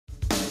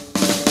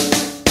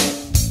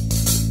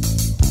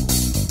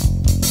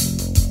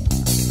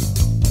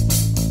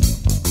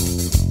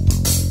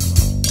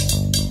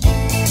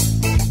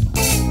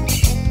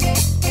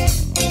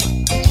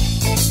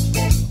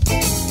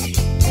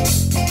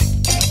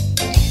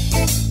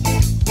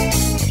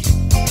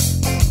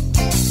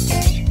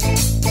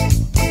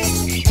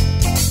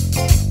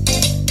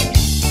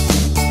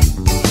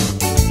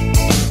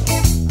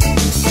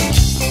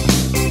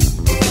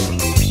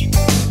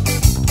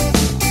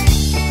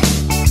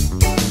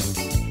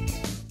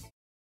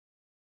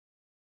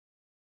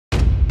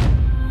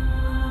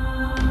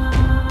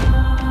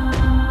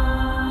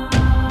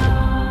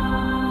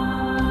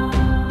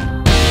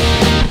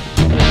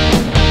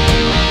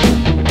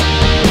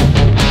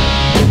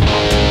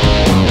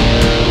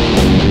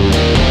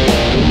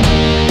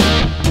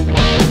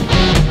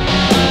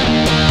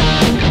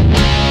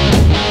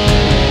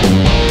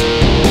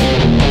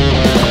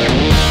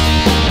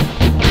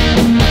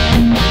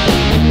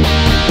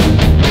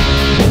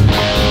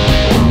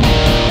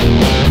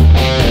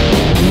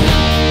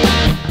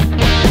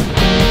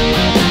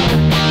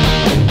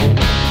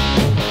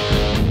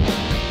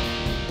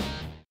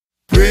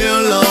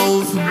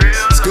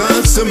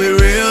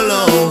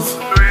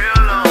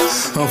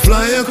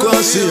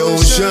across the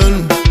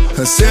ocean,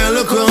 I sail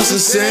across the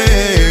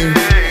sea.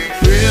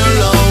 Real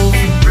love,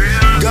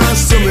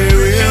 God's to me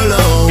real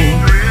love.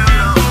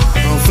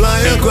 I'll fly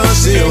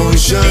across the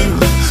ocean,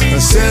 I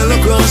sail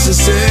across the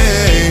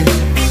sea.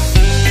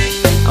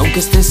 Aunque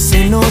estés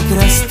en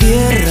otras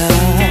tierras,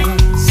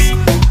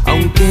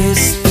 aunque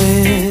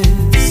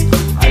estés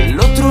al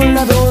otro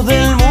lado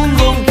del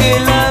mundo, aunque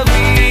la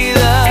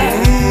vida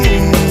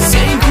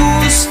sea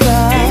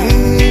injusta,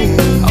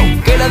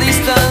 aunque la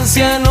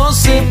distancia nos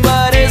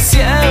separe,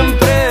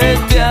 siempre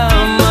te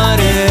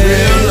amaré.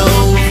 Real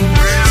love,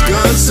 it's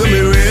got to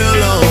be real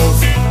love.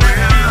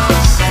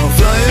 I'll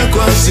fly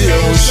across the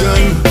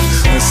ocean,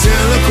 I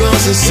sail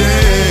across the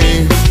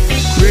sea.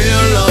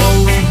 Real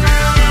love,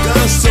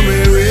 got to be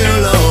real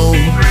love.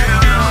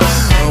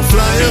 I'll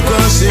fly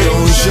across the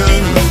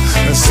ocean,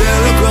 I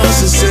sail across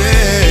the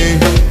sea.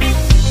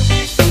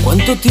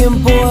 ¿Cuánto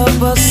tiempo ha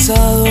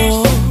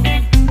pasado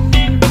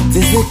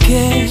desde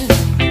que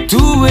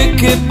tuve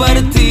que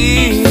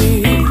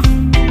partir?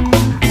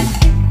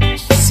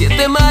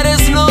 7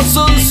 mares no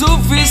son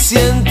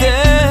suficientes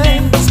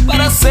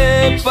para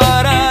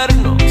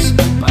separarnos,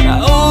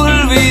 para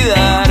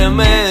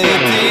olvidarme de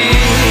ti.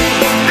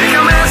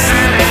 Déjame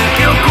ser el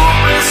que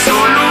ocupe su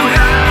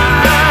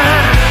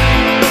lugar,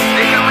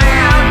 déjame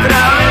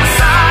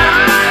atravesar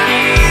la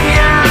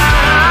línea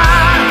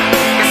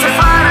que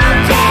separa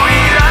tu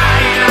vida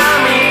y la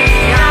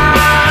mía.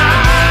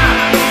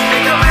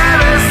 Déjame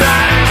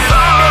besar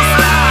esos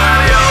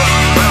labios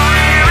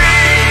prohibidos.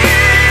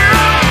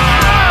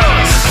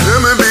 Let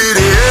me be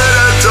the air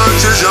that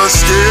touches your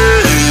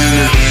skin.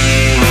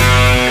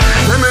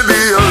 Let me be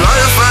your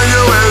life and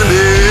your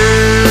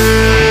well-being.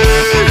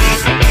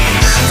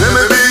 Let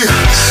me be.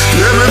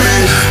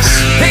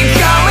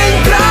 Déjame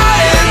entrar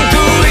en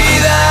tu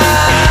vida.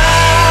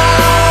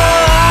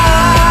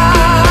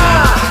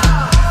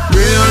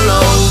 Real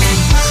love,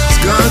 it's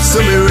got to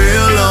be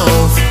real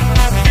love.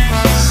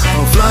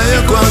 I'll fly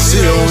across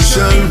the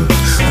ocean,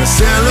 I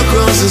sail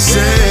across the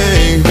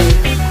sea.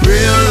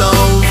 Real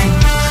love,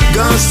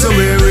 got to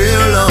be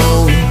real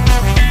love.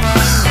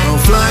 I'll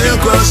fly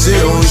across the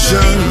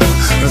ocean,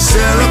 I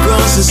sail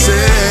across the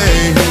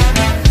sea.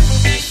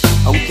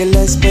 Aunque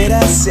la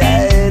espera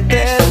sea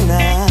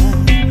eterna,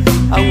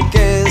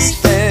 aunque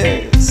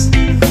estés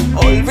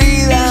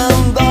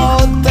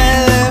olvidándote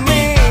de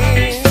mí,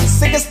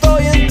 sé que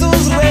estoy en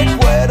tus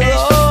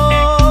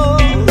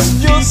recuerdos.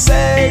 Yo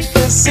sé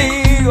que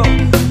sigo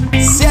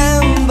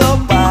siendo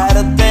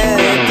parte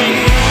de ti.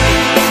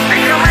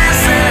 Déjame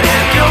ser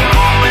el que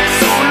ocupe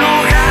su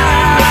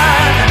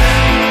lugar,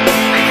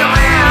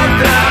 déjame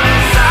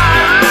atravesar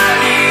la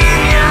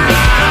línea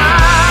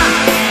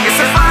que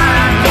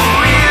separa tu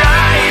vida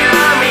y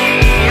la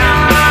mía.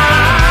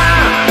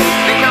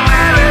 Déjame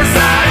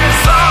besar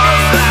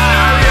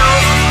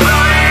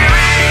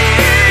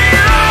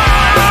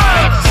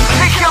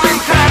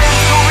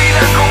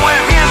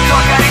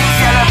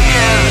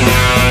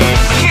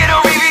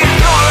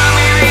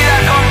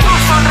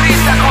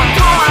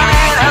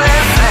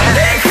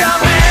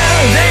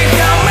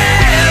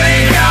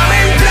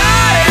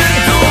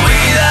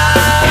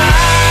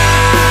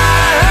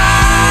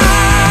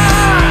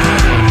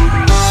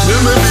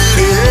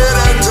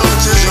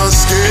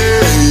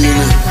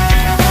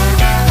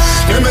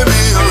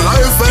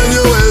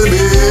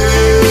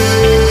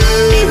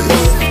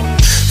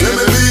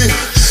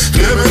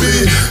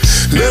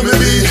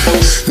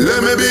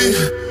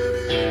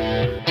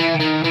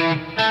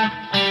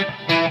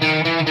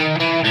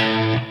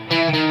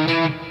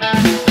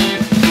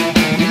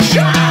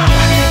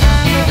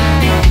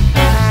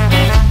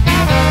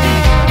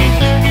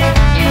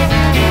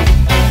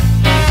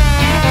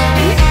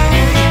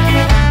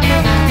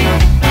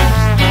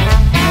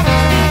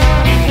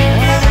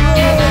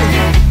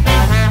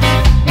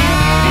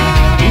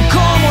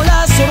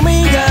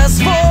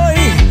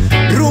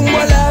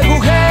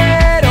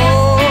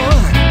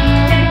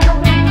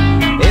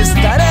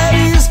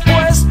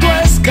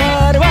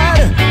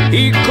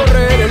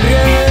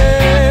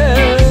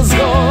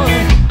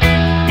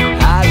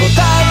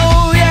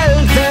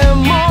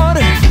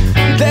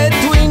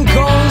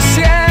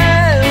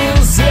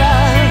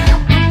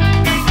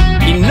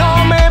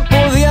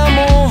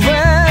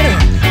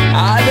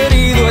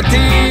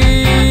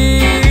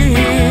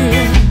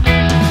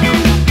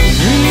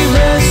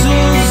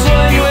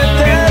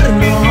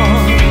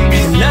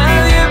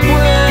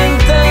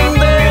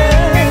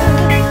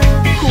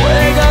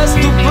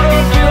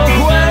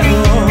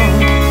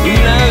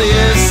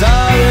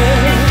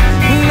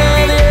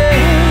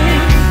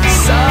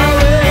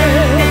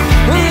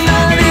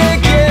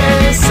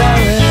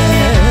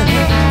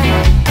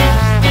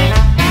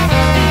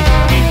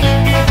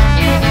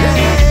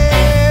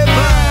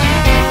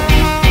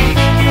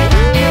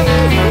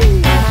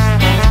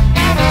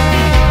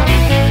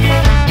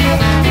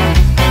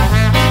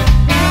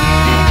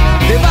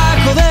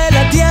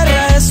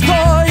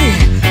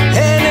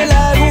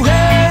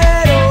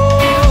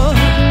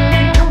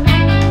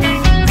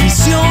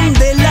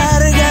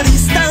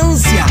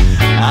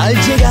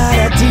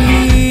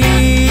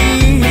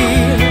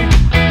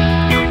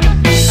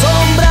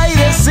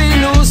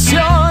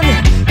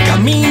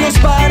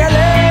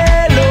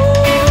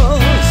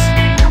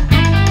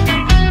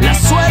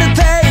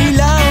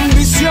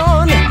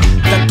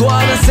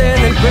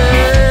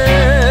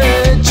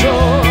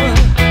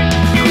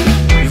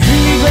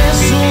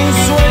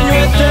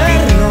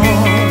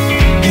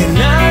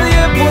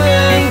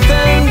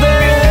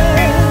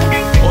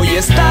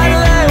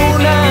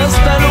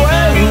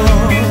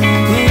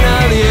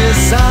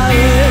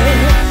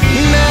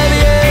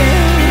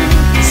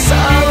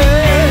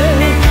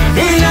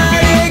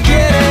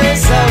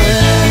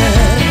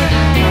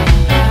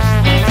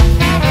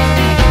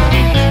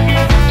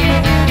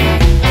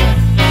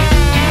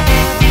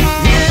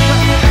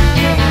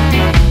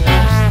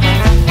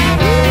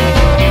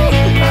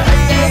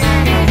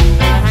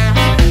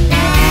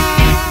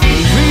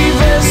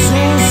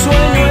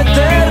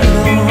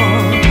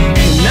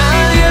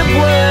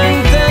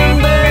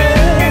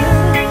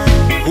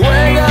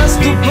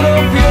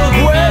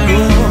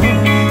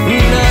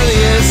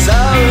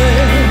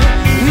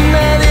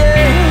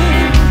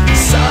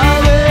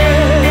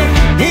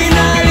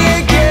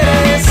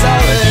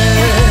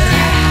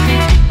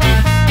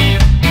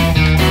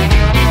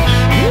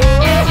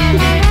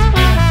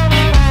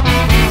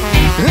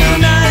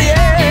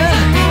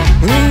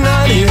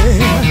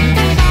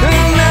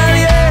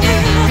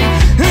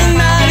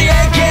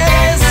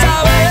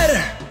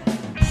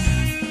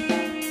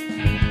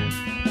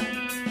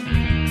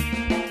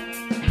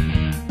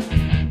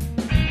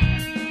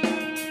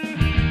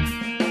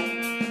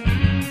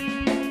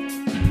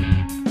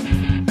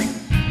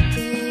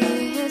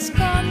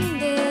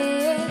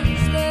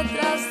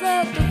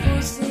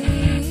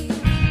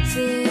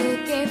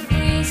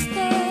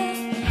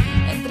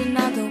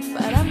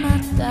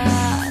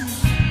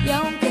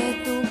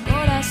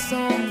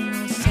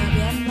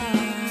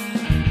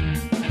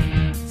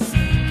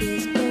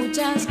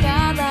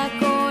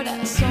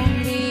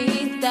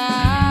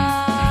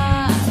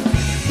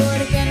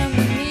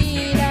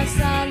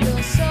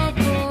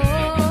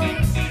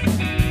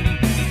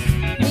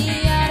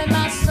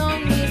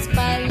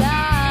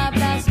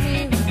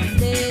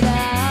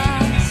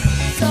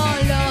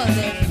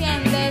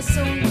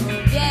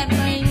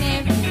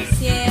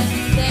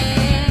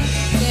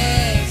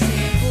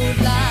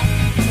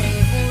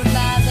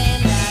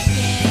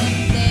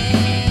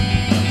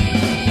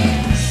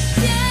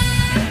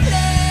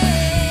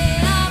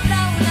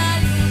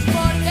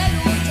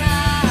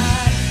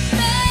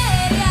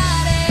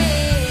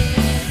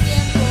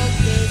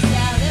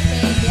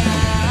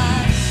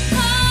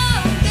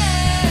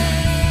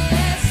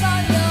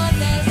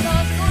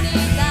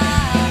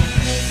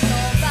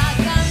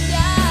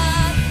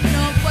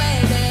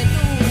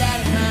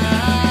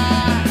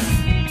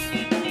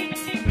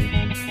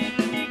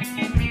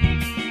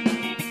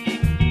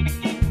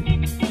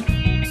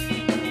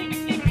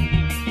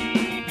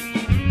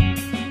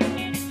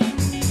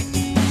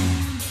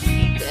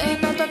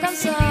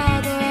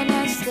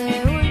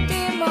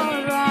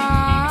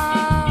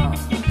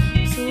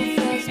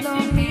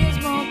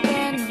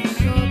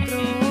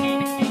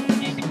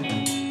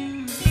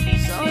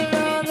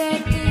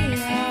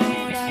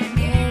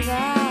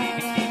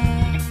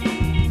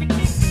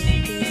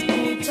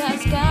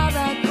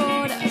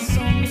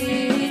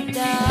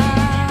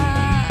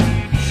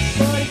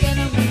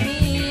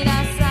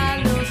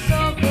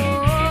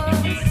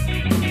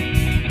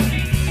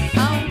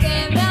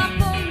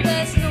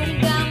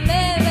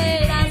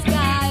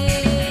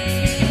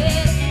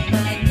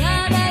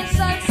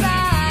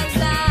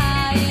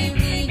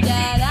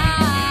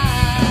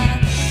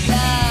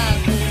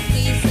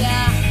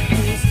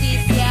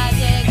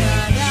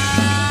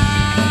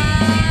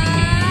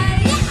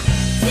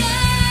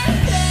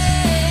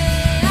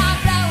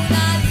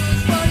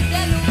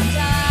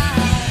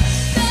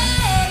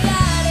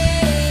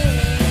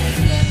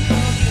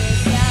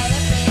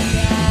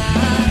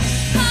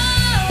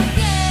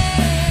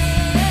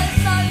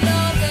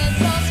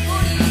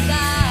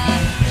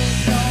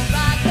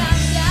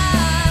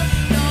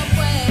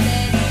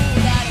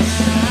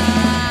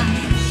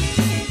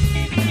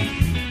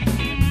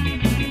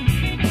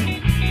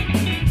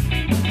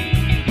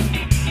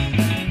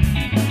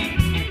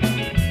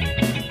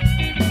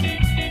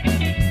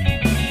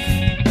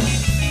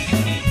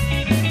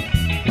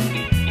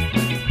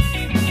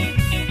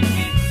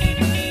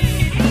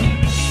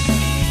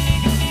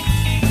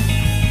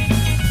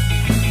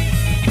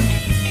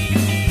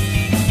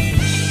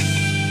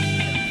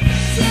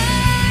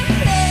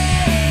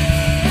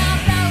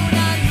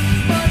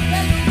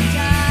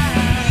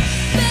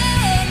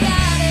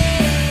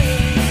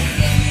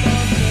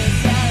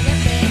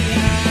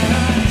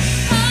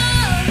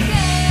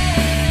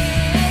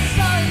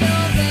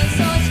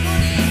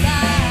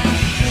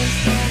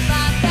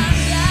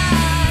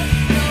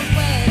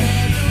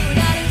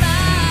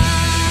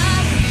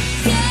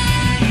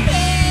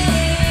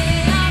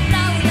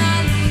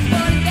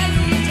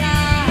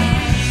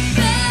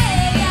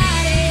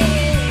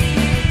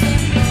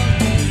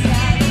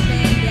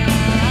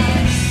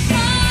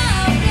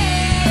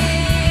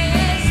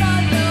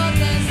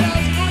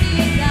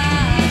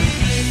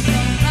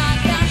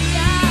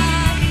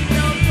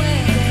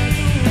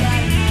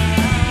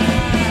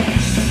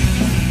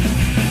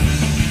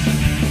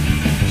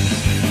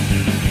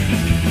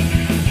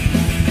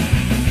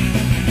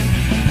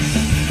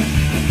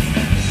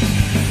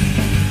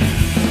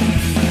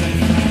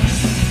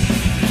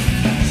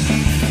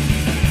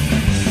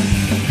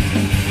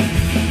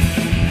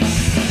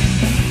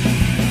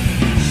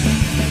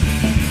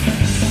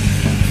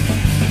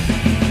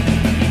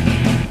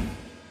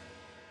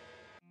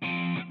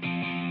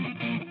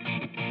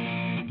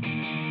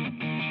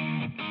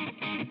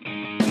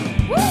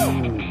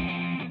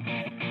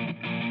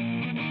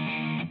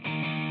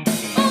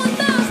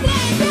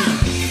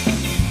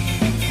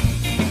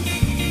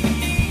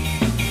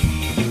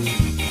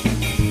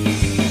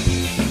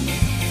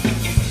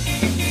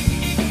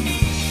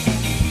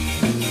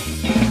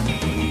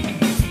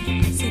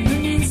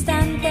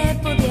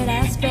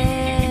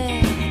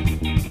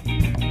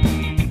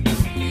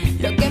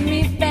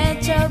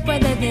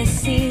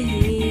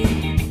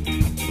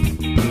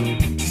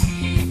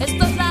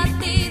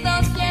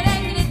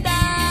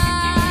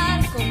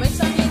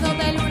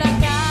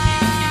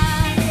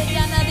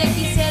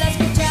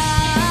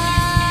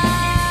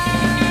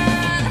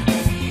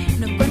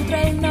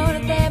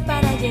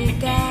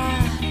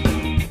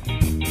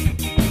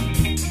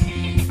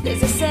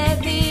desde ese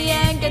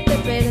día en que te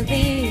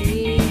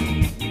perdí.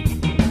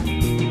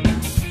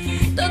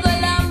 Todo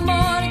el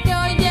amor que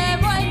hoy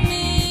llevo en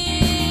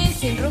mí,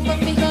 sin rumbo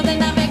fijo de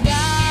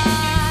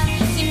navegar,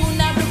 sin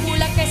una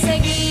brújula que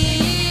seguir.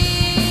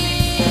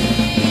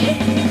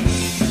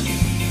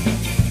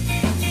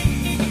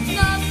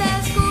 No te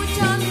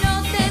escucho, no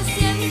te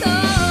siento.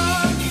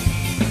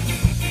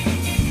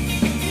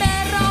 Me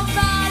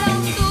robaron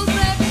tus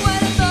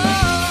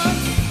recuerdos,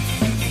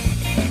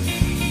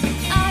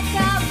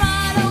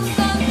 acabaron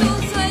con tus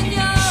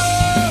sueños.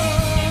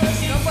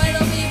 No puedo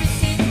vivir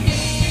sin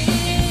ti.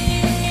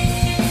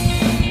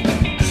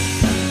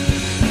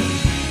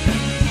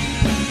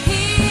 Y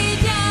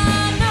ya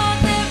no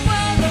te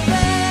puedo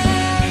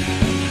ver.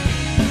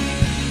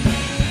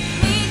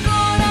 Mi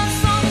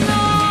corazón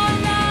no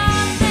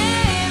late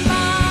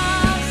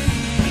más.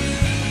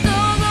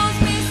 Todos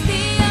mis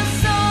días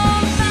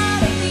son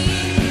para ti.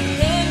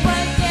 En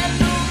cualquier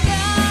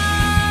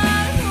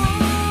lugar,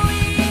 muy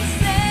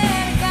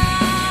cerca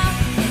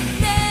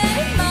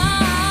del mar.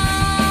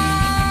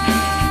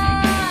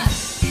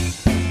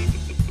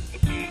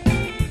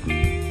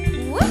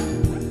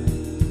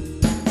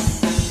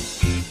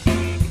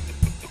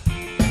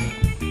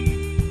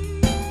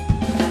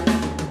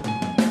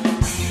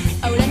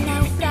 Ahora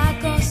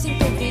naufrago sin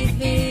tu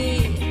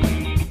vivir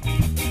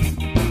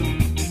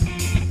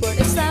por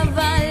esa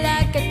bala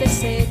que te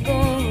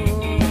secó.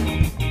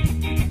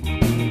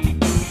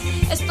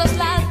 Estos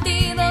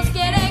latidos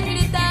quieren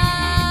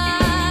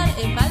gritar,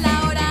 en va la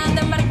hora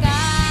de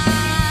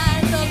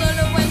embarcar todo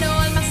lo bueno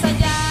al más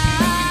allá.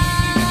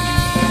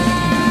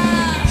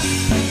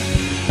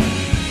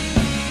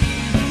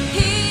 Y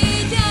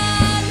ya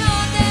no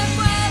te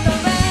puedo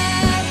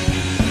ver.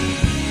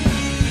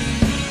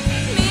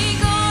 Mi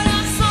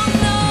corazón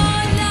no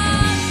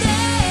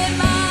late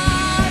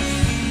más.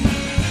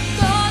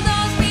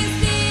 Todos mis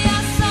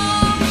días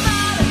son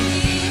para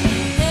ti.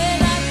 En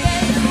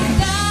aquel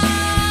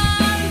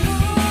lugar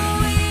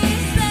muy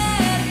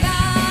cerca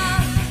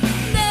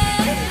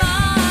del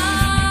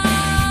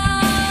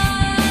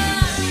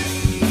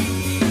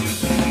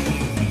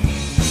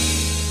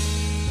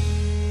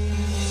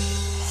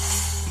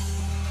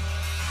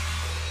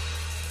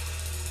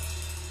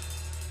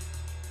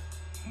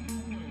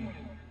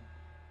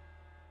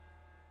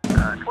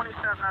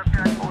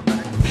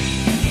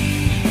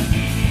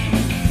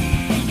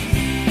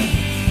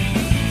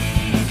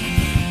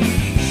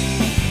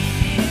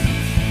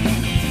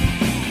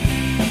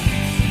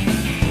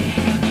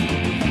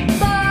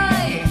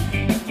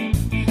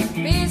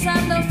voy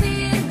pisando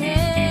firme.